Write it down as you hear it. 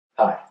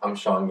Hi, I'm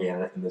Sean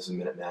Gannon, and this is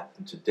Minute Math,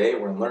 and today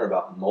we're going to learn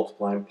about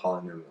multiplying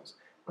polynomials.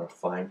 We're going to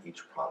find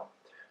each product.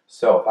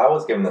 So if I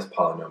was given this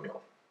polynomial,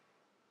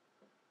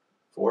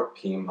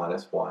 4p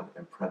minus 1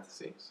 in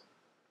parentheses,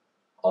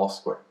 all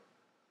squared.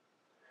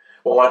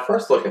 Well, when I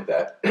first look at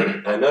that,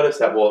 I noticed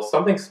that, well,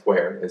 something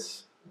squared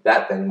is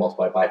that thing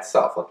multiplied by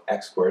itself. Like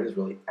x squared is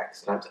really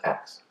x times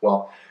x.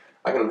 Well,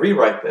 I can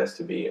rewrite this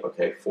to be,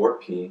 okay,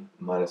 4p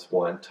minus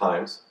 1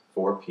 times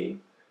 4p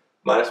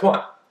minus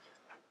 1.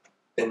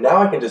 And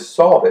now I can just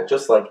solve it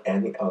just like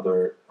any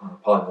other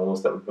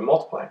polynomials that we've been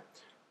multiplying.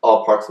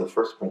 All parts of the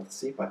first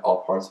parenthesis by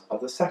all parts of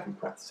the second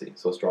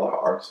parenthesis. So let's draw our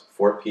arcs.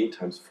 4p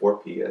times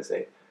 4p is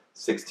a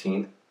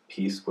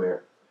 16p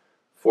squared.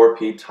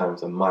 4p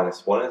times a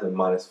minus 1 is a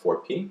minus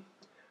 4p.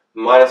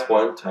 Minus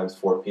 1 times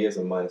 4p is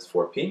a minus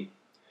 4p.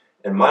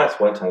 And minus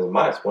 1 times a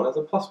minus 1 is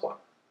a plus 1.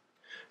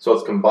 So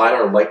let's combine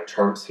our like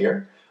terms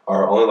here.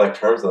 Our only like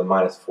terms are the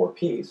minus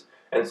 4p's.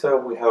 And so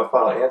we have a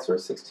final answer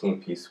of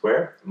 16p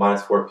squared.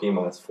 Minus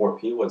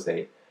 4p was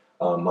a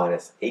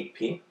minus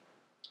 8p,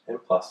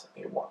 and plus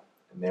a 1.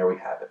 And there we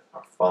have it,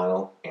 our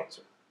final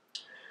answer.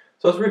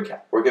 So let's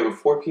recap. We're given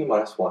 4p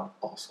minus 1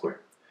 all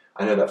squared.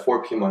 I know that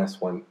 4p minus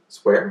 1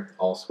 squared,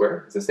 all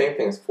squared, is the same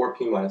thing as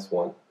 4p minus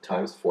 1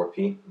 times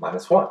 4p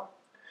minus 1.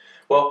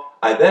 Well,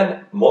 I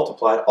then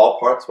multiplied all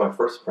parts of my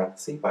first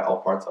parenthesis by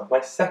all parts of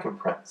my second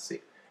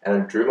parenthesis. And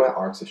I drew my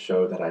arcs to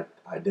show that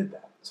I did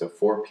that. So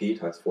 4p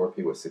times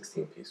 4p was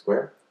 16p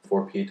squared.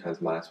 4p times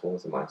minus 1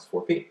 was a minus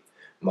 4p.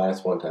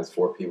 Minus 1 times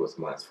 4p was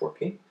a minus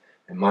 4p.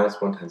 And minus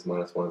 1 times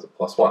minus 1 is a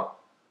plus 1.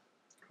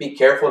 Be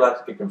careful not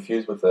to get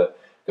confused with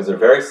because they're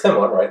very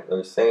similar, right? They're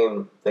the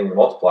same thing you're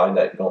multiplying,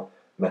 that you don't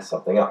mess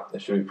something up. They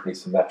should be pretty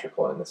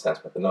symmetrical in the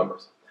sense with the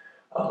numbers.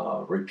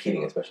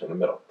 Repeating, especially in the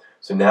middle.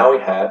 So now we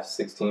have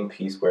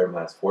 16p squared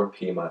minus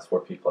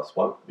 4p plus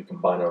 1. We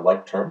combine our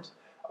like terms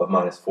of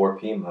minus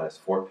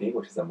 4p,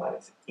 which is a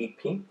minus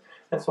 8p.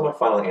 And so my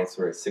final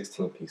answer is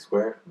 16p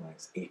squared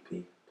minus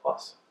 8p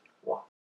plus 1.